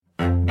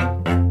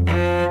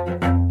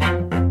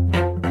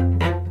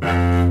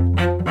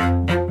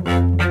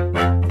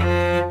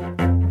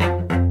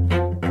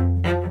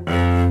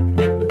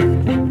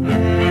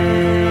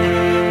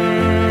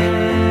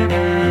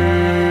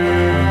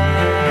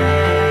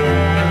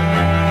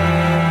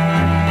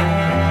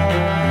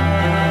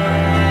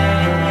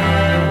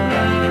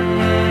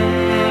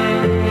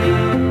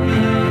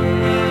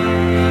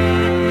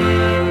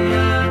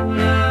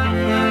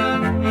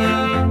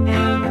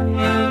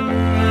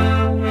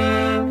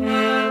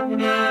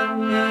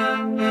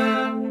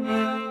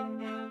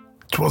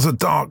was a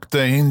dark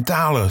day in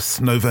Dallas,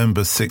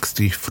 November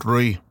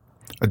 63,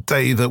 a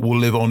day that will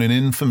live on in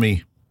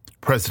infamy.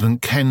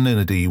 President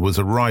Kennedy was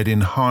a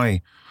riding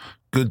high.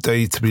 Good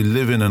day to be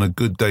living and a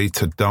good day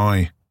to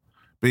die.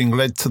 Being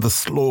led to the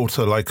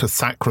slaughter like a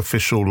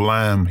sacrificial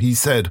lamb, he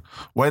said,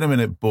 "Wait a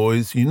minute,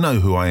 boys, you know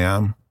who I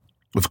am."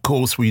 "Of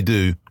course we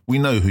do. We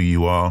know who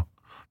you are."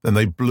 Then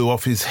they blew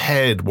off his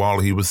head while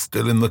he was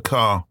still in the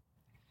car.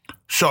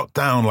 Shot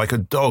down like a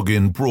dog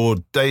in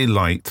broad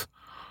daylight.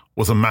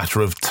 Was a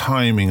matter of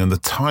timing, and the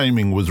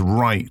timing was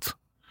right.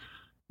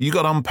 You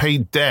got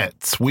unpaid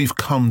debts we've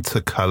come to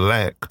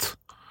collect.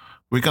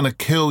 We're going to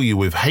kill you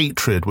with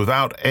hatred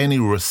without any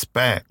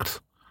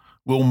respect.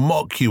 We'll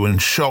mock you and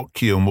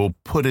shock you, and we'll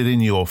put it in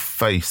your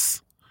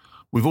face.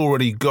 We've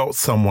already got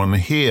someone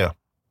here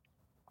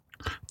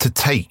to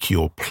take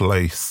your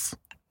place.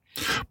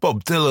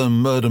 Bob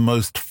Dylan, Murder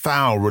Most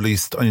Foul,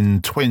 released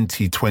in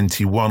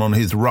 2021 on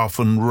his Rough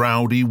and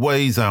Rowdy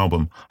Ways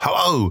album.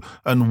 Hello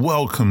and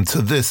welcome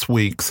to this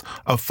week's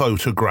A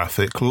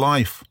Photographic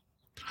Life.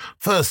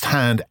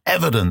 First-hand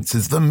evidence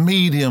is the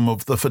medium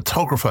of the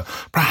photographer.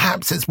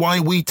 Perhaps it's why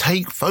we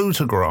take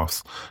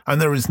photographs, and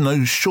there is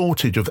no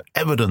shortage of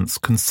evidence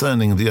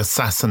concerning the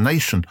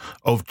assassination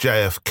of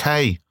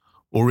JFK.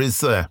 Or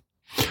is there?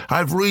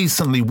 I've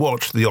recently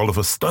watched the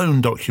Oliver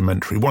Stone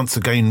documentary, once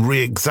again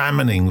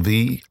re-examining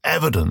the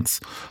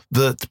evidence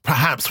that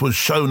perhaps was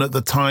shown at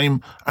the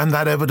time and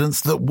that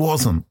evidence that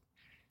wasn't.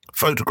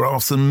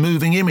 Photographs and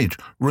moving image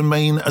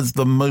remain as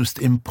the most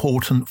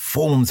important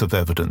forms of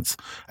evidence,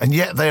 and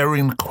yet they are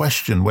in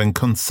question when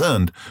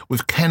concerned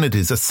with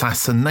Kennedy's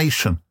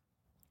assassination.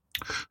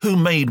 Who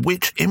made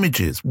which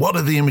images? What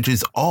are the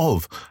images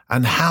of?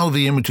 And how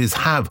the images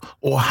have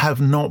or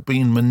have not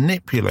been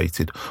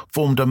manipulated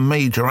formed a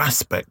major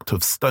aspect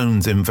of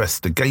Stone's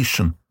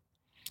investigation.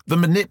 The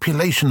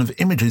manipulation of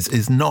images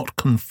is not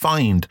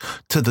confined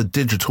to the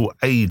digital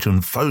age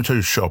and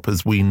Photoshop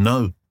as we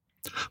know.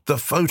 The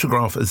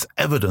photograph as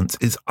evidence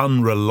is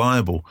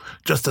unreliable,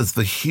 just as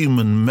the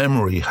human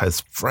memory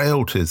has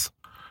frailties.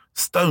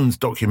 Stone's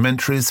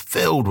documentary is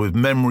filled with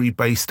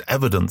memory-based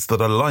evidence that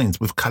aligns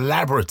with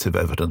collaborative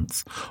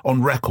evidence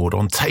on record,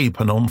 on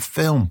tape, and on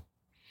film.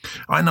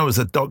 I know as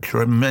a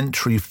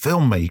documentary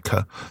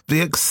filmmaker,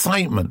 the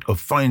excitement of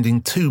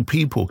finding two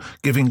people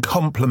giving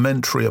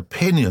complementary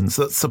opinions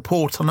that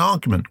support an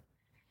argument.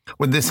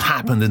 When this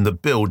happened in the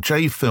Bill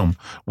J film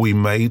we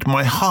made,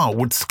 my heart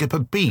would skip a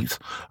beat,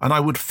 and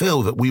I would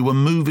feel that we were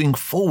moving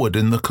forward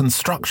in the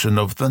construction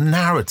of the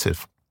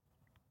narrative.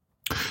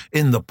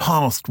 In the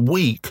past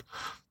week,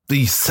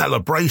 the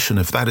celebration,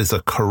 if that is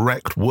a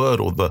correct word,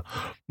 or the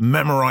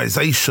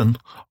memorization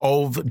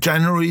of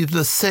January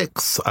the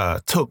 6th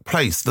took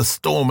place, the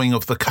storming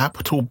of the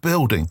Capitol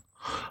building.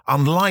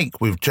 Unlike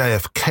with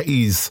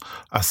JFK's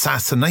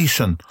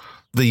assassination,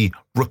 the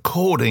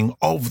recording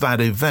of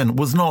that event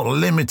was not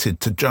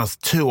limited to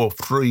just 2 or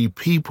 3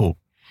 people.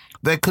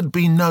 There could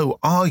be no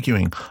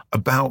arguing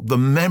about the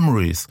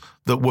memories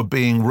that were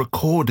being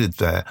recorded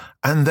there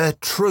and their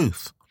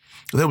truth.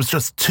 There was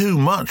just too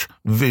much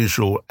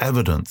visual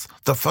evidence,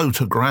 the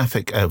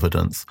photographic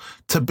evidence,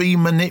 to be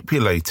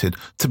manipulated,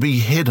 to be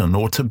hidden,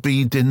 or to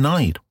be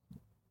denied.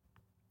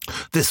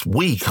 This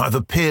week, I've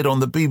appeared on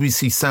the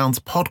BBC Sounds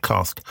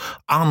podcast,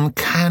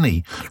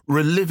 Uncanny,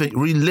 reliving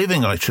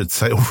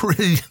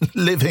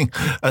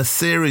a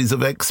series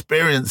of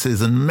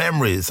experiences and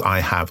memories I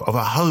have of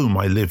a home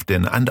I lived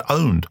in and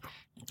owned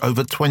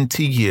over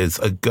 20 years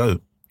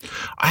ago.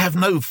 I have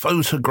no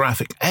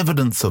photographic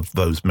evidence of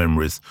those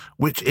memories,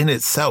 which in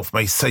itself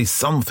may say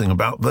something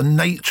about the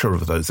nature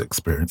of those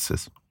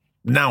experiences.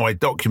 Now I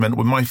document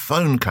with my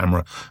phone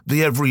camera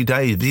the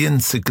everyday, the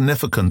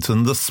insignificant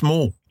and the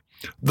small,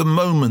 the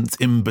moments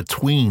in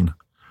between.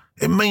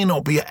 It may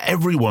not be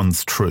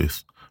everyone's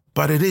truth,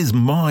 but it is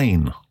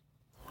mine.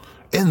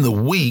 In the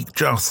week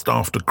just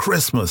after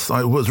Christmas,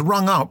 I was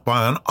rung up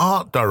by an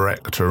art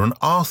director and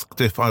asked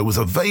if I was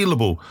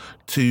available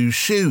to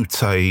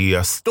shoot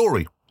a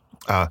story.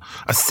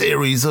 A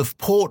series of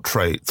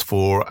portraits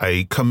for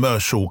a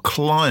commercial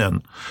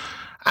client.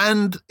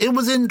 And it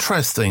was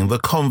interesting, the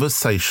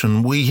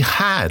conversation we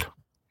had.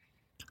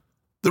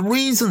 The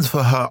reasons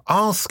for her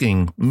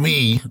asking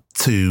me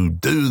to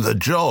do the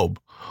job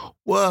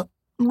were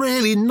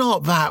really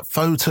not that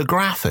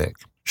photographic.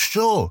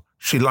 Sure,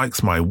 she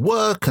likes my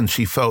work and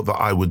she felt that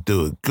I would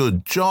do a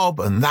good job,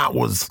 and that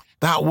was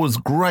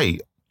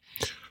great.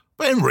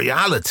 But in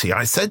reality,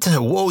 I said to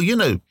her, well,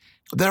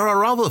 there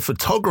are other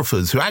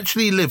photographers who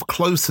actually live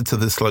closer to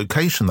this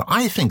location that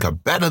I think are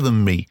better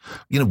than me.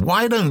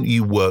 Why don't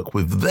you work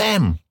with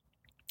them?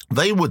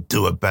 They would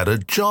do a better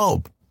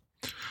job.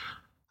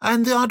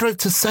 And the art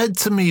director said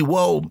to me,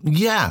 well,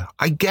 yeah,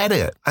 I get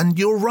it. And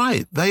you're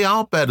right. They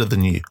are better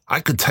than you. I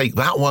could take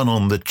that one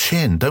on the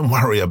chin. Don't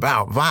worry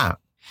about that.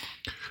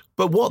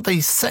 But what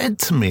they said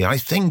to me, I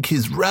think,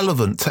 is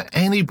relevant to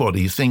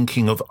anybody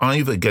thinking of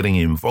either getting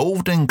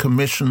involved in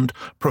commissioned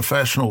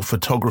professional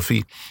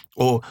photography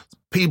or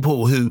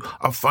people who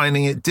are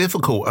finding it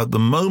difficult at the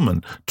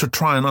moment to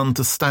try and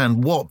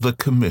understand what the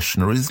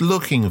commissioner is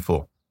looking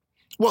for.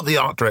 What the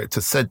art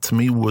director said to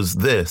me was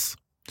this: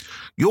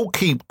 "You'll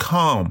keep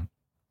calm.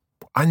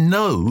 I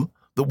know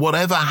that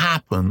whatever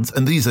happens,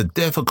 and these are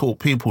difficult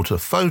people to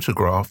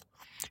photograph,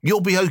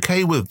 you'll be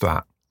okay with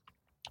that.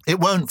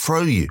 It won't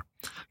throw you.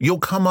 You'll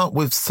come up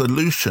with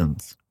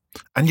solutions,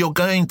 and you're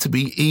going to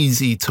be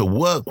easy to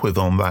work with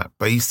on that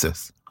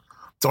basis.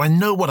 So I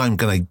know what I'm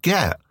going to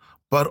get,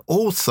 but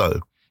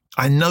also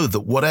I know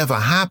that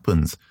whatever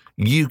happens,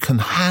 you can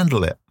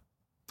handle it."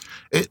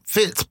 It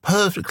fits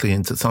perfectly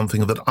into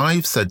something that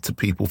I've said to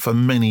people for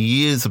many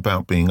years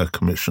about being a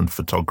commissioned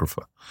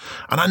photographer.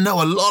 And I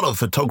know a lot of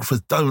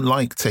photographers don't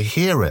like to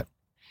hear it.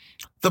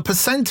 The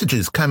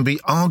percentages can be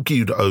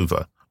argued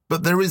over,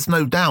 but there is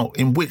no doubt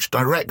in which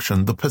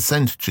direction the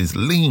percentages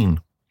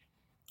lean.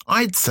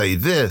 I'd say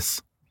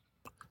this: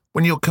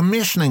 when you're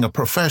commissioning a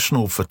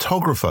professional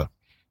photographer,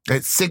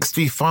 it's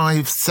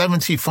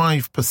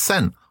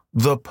 65-75%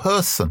 the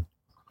person.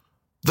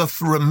 The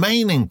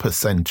remaining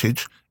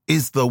percentage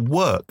is the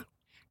work.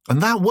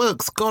 And that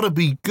work's got to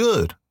be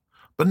good.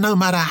 But no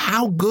matter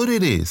how good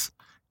it is,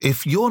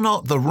 if you're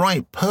not the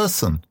right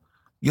person,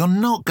 you're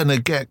not going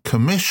to get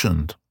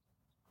commissioned.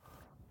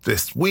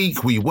 This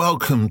week, we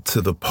welcome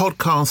to the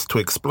podcast to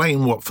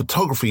explain what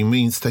photography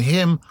means to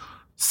him,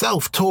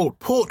 self-taught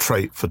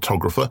portrait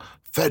photographer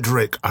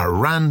Frederic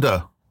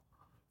Aranda.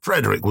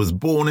 Frederic was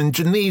born in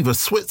Geneva,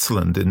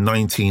 Switzerland in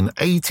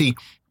 1980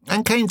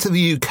 and came to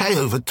the UK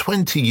over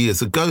 20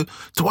 years ago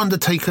to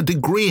undertake a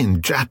degree in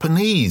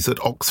Japanese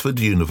at Oxford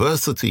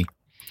University.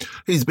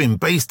 He's been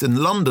based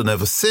in London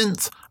ever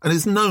since and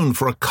is known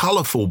for a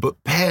colourful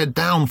but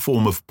pared-down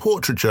form of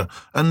portraiture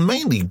and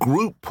mainly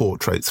group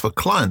portraits for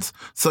clients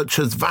such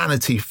as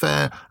Vanity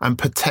Fair and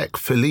Patek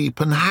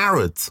Philippe and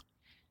Harrods.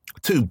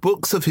 2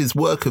 books of his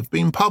work have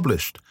been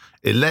published: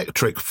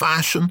 Electric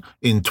Fashion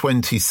in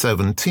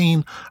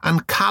 2017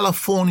 and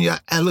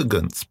California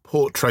Elegance,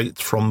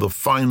 Portraits from the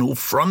Final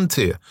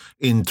Frontier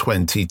in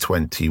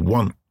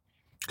 2021.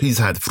 He's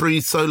had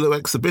 3 solo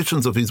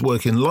exhibitions of his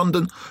work in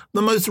London,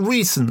 the most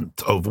recent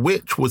of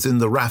which was in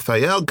the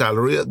Raphael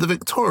Gallery at the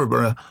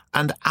Victoria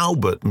and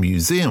Albert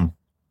Museum.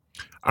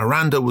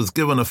 Aranda was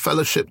given a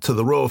fellowship to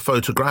the Royal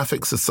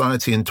Photographic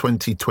Society in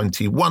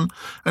 2021,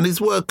 and his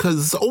work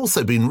has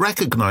also been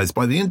recognised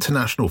by the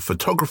International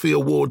Photography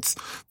Awards,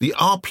 the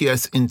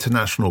RPS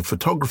International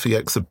Photography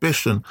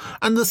Exhibition,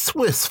 and the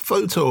Swiss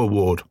Photo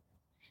Award.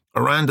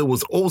 Aranda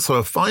was also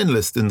a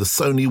finalist in the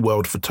Sony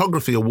World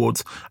Photography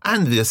Awards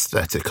and the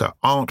Aesthetica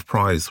Art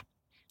Prize.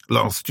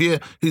 Last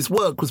year, his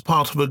work was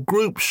part of a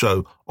group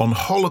show on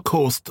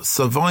Holocaust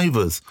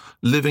survivors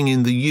living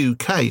in the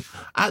UK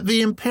at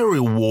the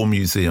Imperial War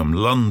Museum,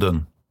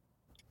 London.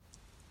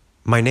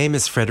 My name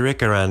is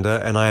Frederic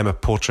Aranda, and I am a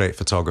portrait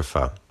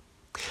photographer.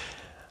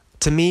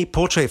 To me,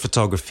 portrait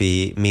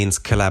photography means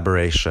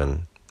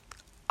collaboration.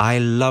 I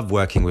love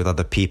working with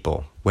other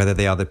people, whether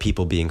they are the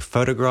people being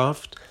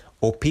photographed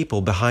or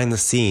people behind the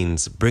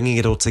scenes, bringing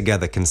it all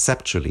together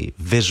conceptually,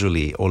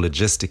 visually, or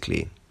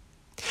logistically.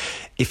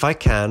 If I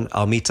can,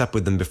 I'll meet up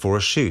with them before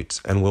a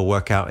shoot and we'll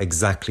work out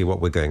exactly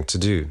what we're going to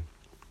do.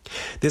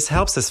 This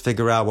helps us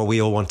figure out what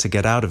we all want to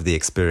get out of the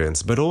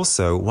experience, but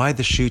also why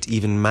the shoot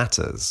even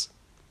matters.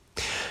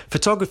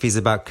 Photography is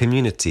about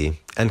community,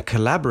 and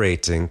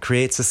collaborating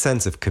creates a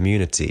sense of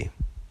community.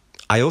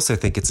 I also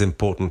think it's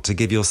important to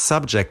give your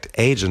subject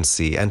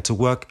agency and to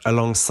work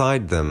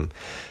alongside them,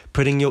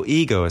 putting your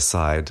ego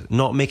aside,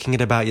 not making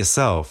it about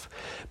yourself,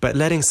 but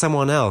letting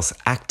someone else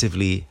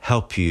actively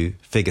help you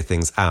figure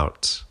things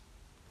out.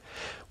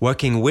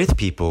 Working with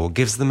people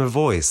gives them a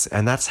voice,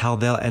 and that's how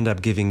they'll end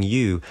up giving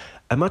you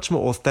a much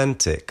more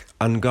authentic,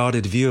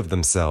 unguarded view of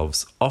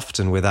themselves,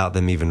 often without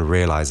them even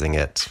realizing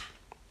it.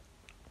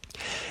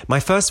 My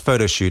first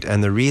photo shoot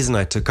and the reason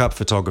I took up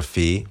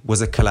photography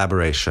was a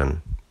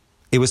collaboration.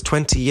 It was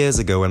 20 years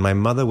ago when my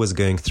mother was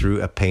going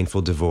through a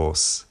painful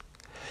divorce.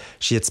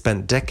 She had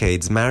spent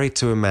decades married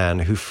to a man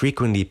who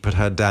frequently put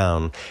her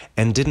down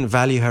and didn't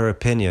value her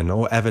opinion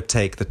or ever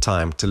take the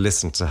time to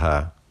listen to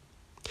her.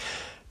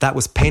 That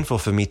was painful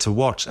for me to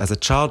watch as a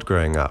child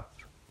growing up,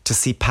 to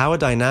see power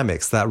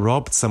dynamics that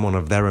robbed someone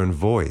of their own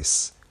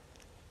voice.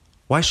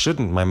 Why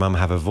shouldn't my mum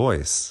have a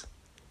voice?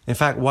 In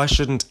fact, why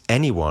shouldn't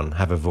anyone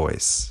have a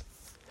voice?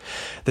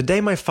 The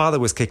day my father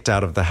was kicked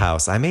out of the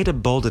house, I made a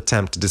bold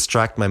attempt to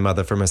distract my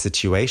mother from her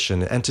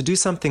situation and to do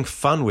something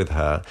fun with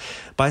her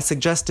by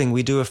suggesting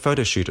we do a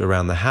photo shoot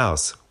around the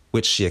house,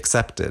 which she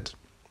accepted.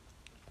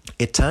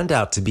 It turned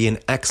out to be an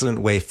excellent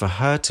way for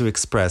her to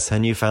express her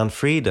newfound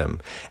freedom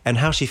and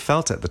how she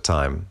felt at the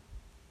time.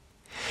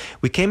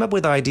 We came up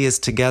with ideas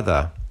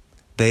together.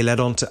 They led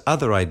on to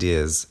other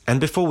ideas,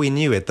 and before we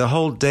knew it, the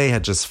whole day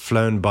had just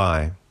flown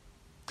by.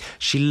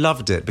 She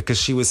loved it because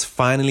she was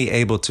finally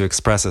able to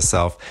express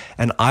herself,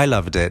 and I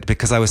loved it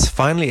because I was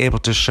finally able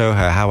to show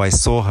her how I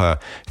saw her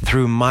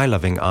through my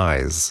loving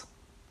eyes.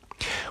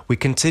 We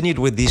continued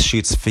with these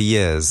shoots for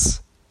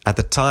years. At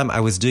the time,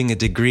 I was doing a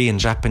degree in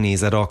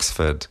Japanese at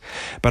Oxford,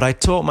 but I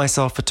taught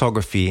myself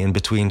photography in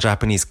between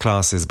Japanese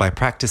classes by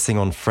practicing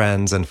on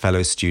friends and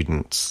fellow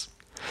students.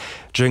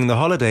 During the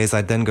holidays,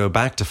 I'd then go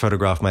back to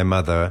photograph my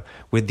mother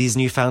with these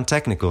newfound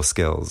technical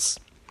skills.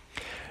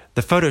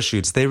 The photo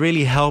shoots, they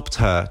really helped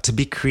her to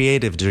be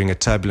creative during a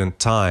turbulent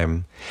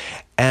time.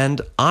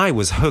 And I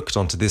was hooked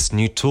onto this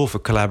new tool for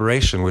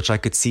collaboration, which I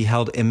could see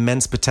held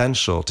immense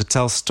potential to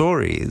tell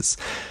stories,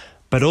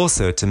 but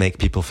also to make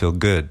people feel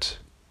good.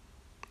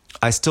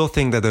 I still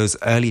think that those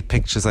early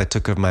pictures I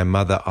took of my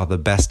mother are the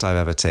best I've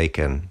ever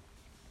taken.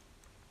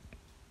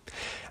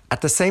 At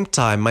the same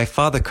time, my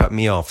father cut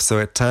me off, so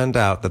it turned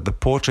out that the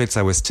portraits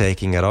I was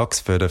taking at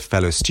Oxford of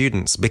fellow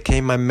students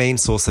became my main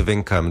source of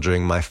income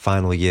during my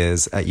final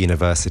years at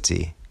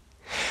university.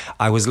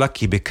 I was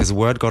lucky because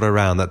word got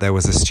around that there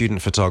was a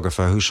student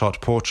photographer who shot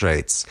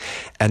portraits,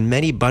 and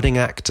many budding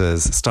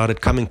actors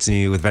started coming to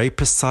me with very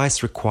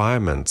precise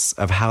requirements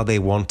of how they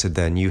wanted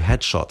their new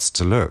headshots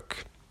to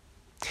look.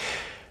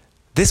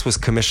 This was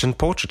commissioned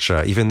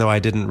portraiture, even though I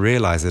didn't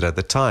realize it at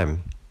the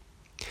time.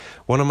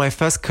 One of my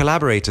first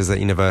collaborators at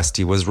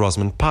university was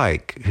Rosamund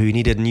Pike, who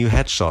needed new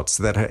headshots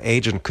so that her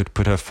agent could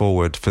put her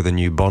forward for the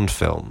new Bond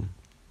film.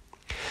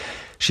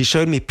 She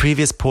showed me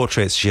previous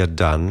portraits she had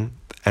done,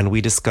 and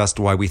we discussed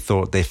why we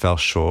thought they fell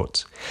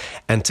short,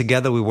 and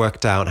together we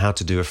worked out how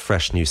to do a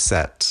fresh new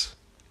set.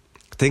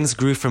 Things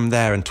grew from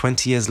there, and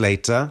 20 years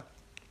later,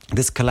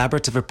 this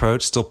collaborative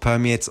approach still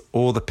permeates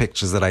all the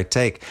pictures that I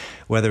take,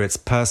 whether it's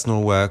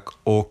personal work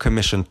or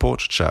commissioned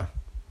portraiture.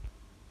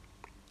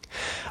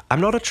 I'm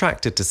not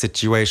attracted to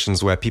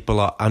situations where people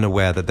are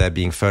unaware that they're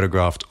being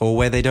photographed or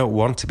where they don't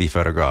want to be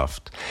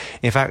photographed.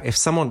 In fact, if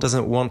someone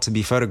doesn't want to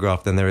be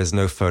photographed, then there is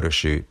no photo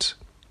shoot.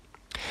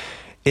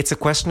 It's a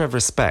question of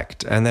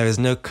respect, and there is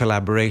no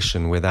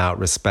collaboration without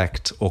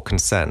respect or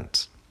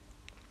consent.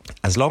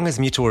 As long as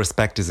mutual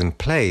respect is in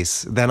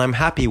place, then I'm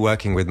happy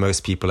working with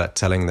most people at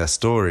telling their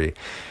story,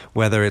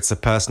 whether it's a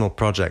personal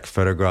project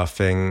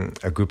photographing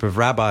a group of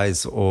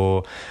rabbis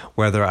or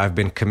whether I've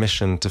been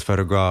commissioned to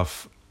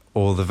photograph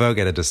all the Vogue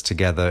editors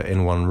together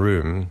in one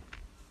room.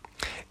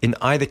 In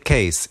either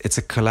case, it's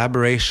a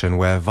collaboration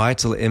where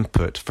vital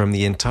input from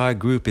the entire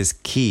group is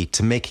key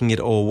to making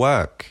it all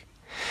work.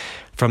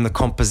 From the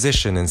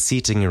composition and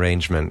seating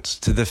arrangement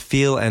to the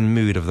feel and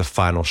mood of the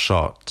final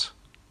shot.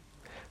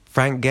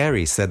 Frank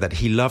Gehry said that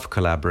he loved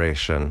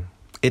collaboration.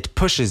 It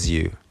pushes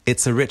you.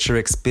 It's a richer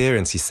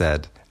experience, he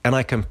said, and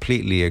I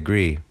completely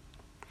agree.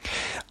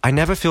 I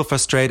never feel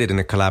frustrated in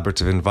a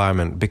collaborative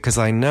environment because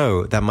I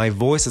know that my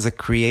voice as a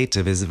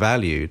creative is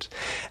valued,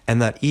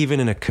 and that even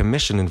in a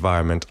commissioned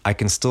environment, I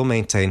can still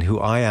maintain who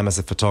I am as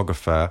a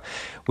photographer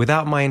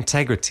without my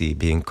integrity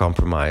being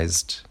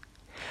compromised.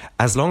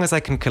 As long as I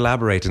can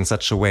collaborate in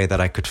such a way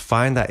that I could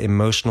find that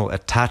emotional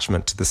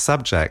attachment to the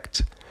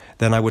subject,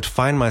 then I would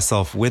find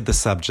myself with the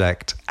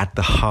subject at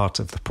the heart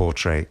of the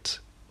portrait.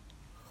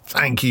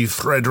 Thank you,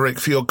 Frederic,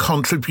 for your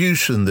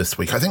contribution this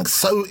week. I think it's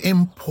so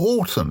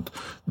important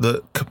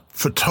that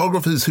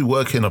photographers who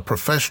work in a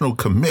professional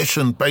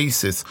commission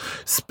basis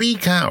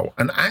speak out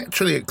and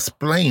actually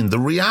explain the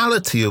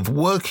reality of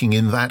working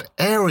in that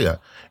area.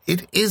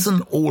 It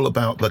isn't all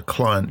about the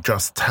client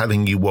just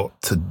telling you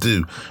what to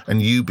do and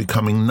you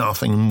becoming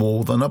nothing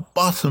more than a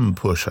button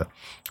pusher.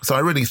 So I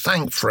really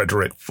thank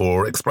Frederic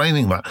for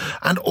explaining that.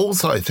 And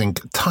also, I think,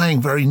 tying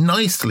very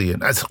nicely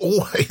in, as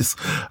always,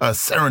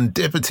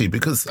 serendipity,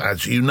 because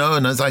as you know,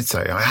 and as I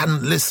say, I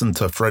hadn't listened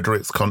to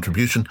Frederic's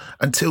contribution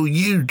until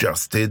you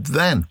just did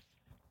then.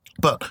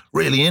 But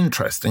really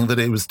interesting that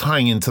it was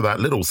tying into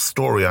that little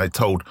story I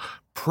told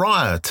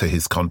prior to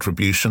his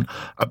contribution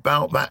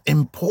about that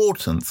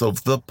importance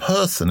of the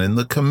person in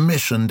the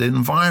commissioned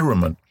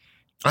environment.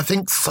 I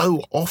think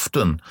so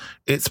often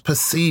it's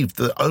perceived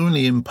that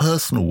only in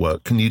personal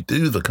work can you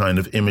do the kind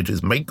of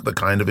images, make the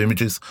kind of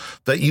images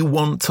that you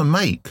want to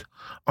make.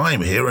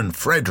 I'm here and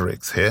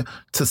Frederic's here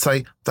to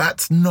say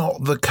that's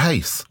not the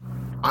case.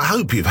 I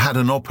hope you've had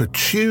an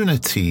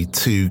opportunity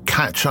to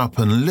catch up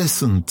and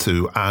listen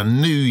to our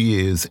New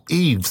Year's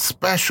Eve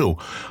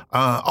special,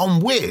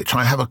 on which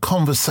I have a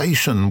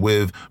conversation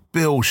with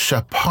Bill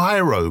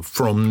Shapiro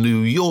from New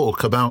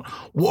York about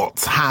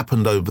what's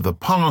happened over the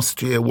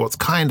past year, what's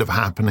kind of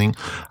happening,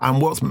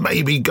 and what's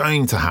maybe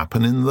going to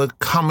happen in the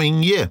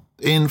coming year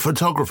in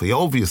photography,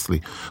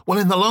 obviously. Well,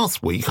 in the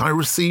last week, I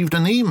received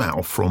an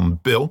email from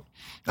Bill,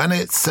 and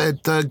it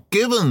said,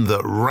 given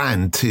that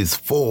rant is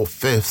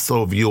 4/5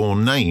 of your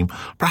name,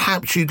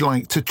 perhaps you'd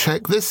like to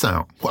check this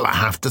out. Well, I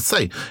have to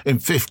say, in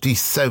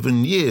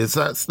 57 years,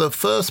 that's the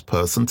first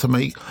person to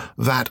make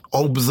that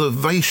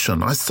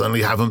observation. I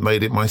certainly haven't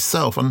made it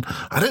myself, and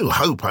I do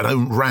hope I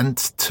don't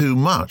rant too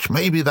much.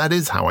 Maybe that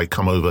is how I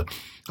come over.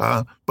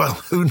 Well,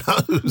 who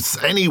knows?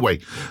 Anyway,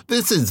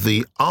 this is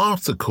the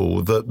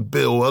article that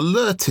Bill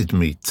alerted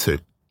me to.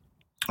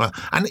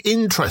 And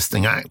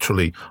interesting,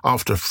 actually,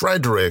 after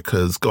Frederic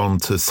has gone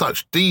to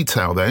such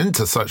detail,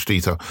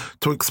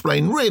 to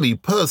explain really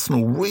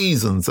personal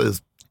reasons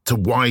as to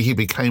why he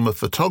became a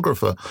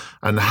photographer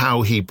and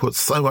how he puts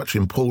so much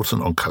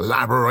importance on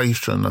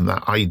collaboration and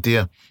that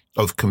idea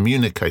of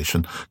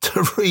communication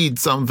to read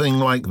something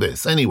like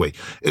this. Anyway,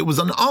 it was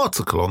an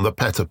article on the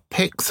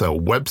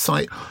Petapixel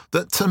website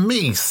that to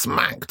me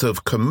smacked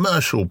of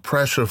commercial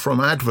pressure from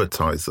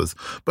advertisers,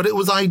 but it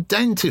was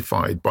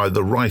identified by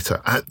the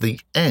writer at the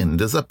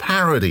end as a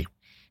parody.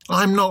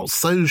 I'm not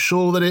so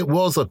sure that it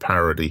was a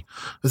parody,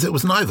 as it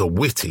was neither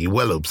witty,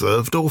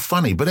 well-observed, or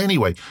funny. But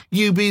anyway,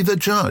 you be the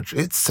judge.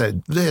 It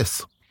said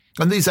this.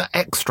 And these are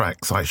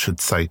extracts, I should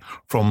say,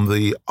 from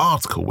the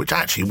article, which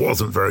actually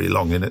wasn't very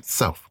long in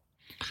itself.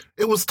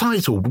 It was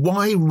titled,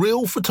 Why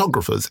Real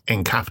Photographers,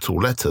 in capital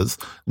letters,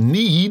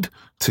 Need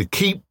to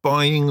Keep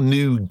Buying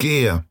New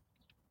Gear.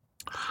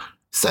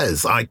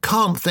 Says, I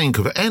can't think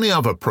of any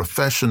other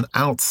profession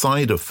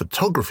outside of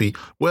photography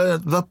where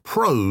the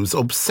pros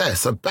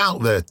obsess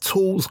about their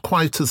tools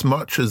quite as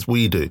much as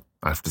we do.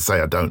 I have to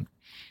say I don't.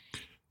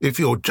 If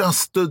you're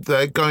just stood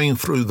there going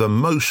through the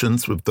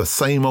motions with the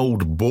same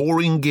old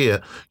boring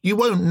gear, you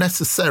won't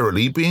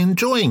necessarily be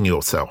enjoying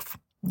yourself.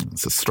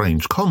 It's a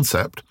strange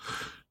concept.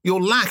 Your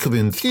lack of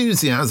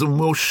enthusiasm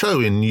will show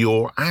in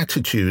your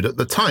attitude at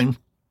the time,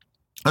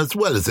 as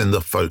well as in the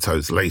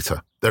photos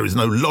later. There is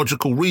no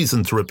logical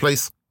reason to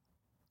replace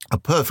a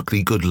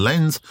perfectly good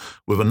lens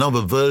with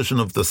another version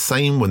of the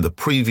same when the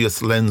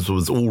previous lens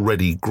was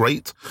already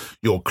great.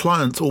 Your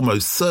clients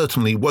almost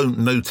certainly won't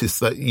notice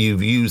that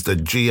you've used a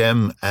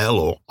GM, L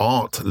or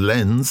Art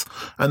lens,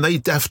 and they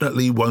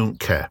definitely won't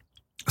care.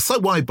 So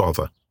why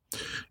bother?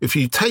 If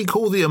you take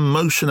all the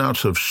emotion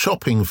out of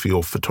shopping for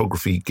your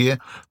photography gear,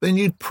 then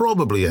you'd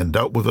probably end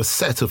up with a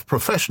set of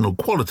professional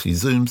quality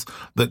zooms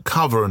that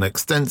cover an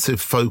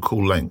extensive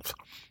focal length.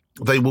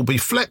 They will be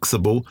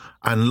flexible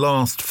and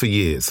last for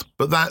years,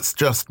 but that's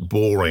just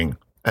boring.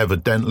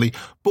 Evidently,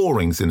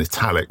 boring's in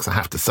italics. I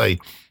have to say,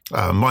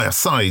 my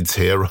asides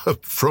here are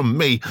from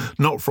me,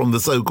 not from the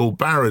so-called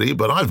parody,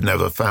 but I've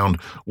never found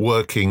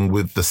working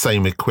with the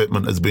same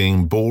equipment as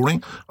being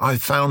boring. I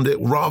found it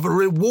rather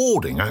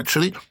rewarding,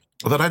 actually,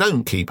 that I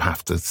don't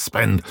have to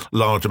spend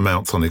large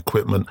amounts on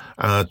equipment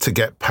to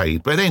get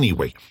paid. But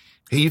anyway,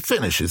 he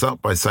finishes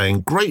up by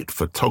saying, great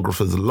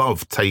photographers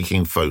love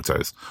taking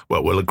photos.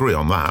 Well, we'll agree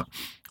on that.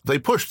 They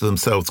push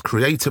themselves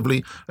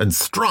creatively and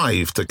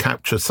strive to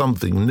capture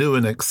something new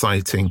and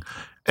exciting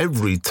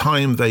every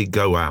time they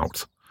go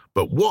out.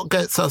 But what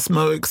gets us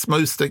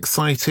most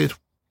excited?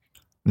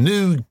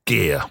 New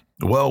gear.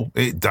 Well,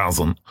 it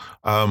doesn't.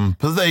 But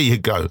there you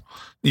go.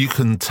 You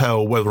can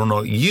tell whether or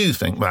not you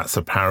think that's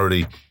a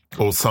parody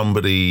or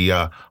somebody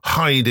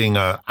hiding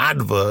an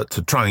advert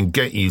to try and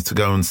get you to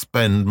go and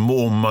spend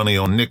more money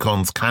on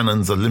Nikon's,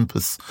 Canon's,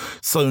 Olympus,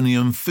 Sony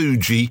and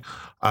Fuji,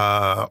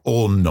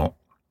 or not.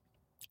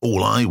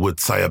 All I would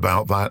say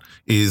about that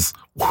is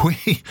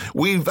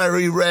we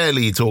very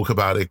rarely talk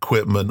about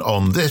equipment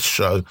on this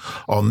show,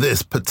 on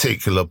this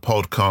particular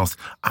podcast.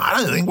 I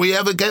don't think we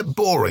ever get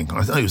boring.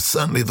 I know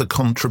certainly the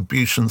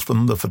contributions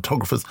from the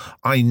photographers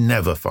I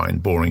never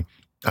find boring.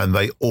 And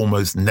they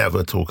almost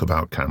never talk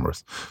about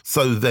cameras.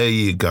 So there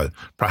you go.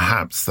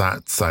 Perhaps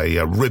that's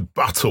a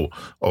rebuttal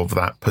of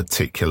that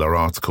particular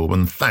article.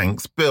 And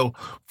thanks, Bill,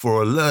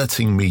 for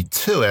alerting me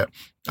to it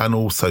and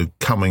also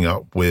coming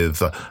up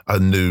with a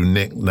new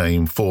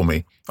nickname for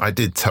me. I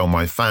did tell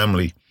my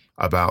family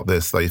about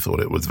this. They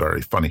thought it was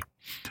very funny.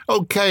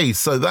 Okay,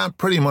 so that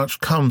pretty much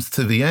comes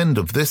to the end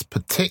of this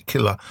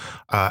particular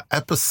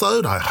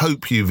episode. I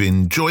hope you've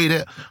enjoyed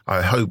it.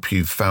 I hope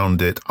you've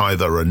found it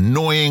either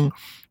annoying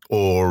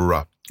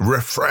or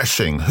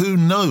refreshing. Who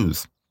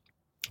knows?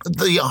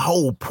 The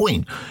whole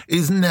point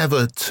is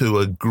never to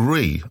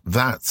agree,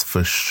 that's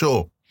for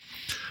sure.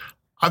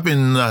 I've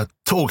been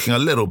talking a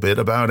little bit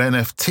about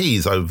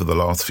NFTs over the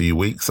last few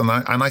weeks, and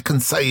I can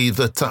say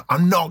that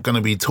I'm not going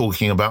to be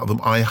talking about them,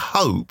 I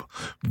hope,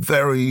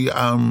 very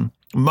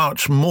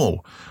much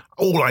more.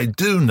 All I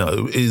do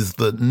know is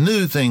that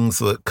new things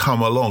that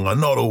come along are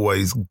not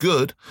always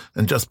good,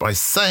 and just by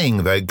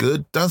saying they're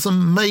good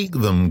doesn't make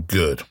them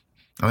good.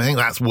 I think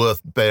that's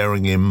worth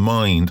bearing in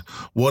mind,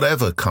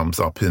 whatever comes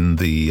up in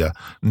the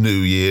new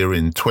year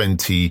in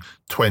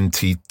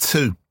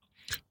 2022.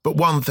 But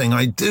one thing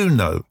I do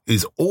know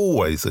is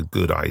always a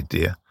good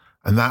idea,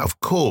 and that,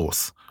 of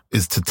course,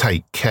 is to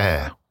take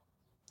care.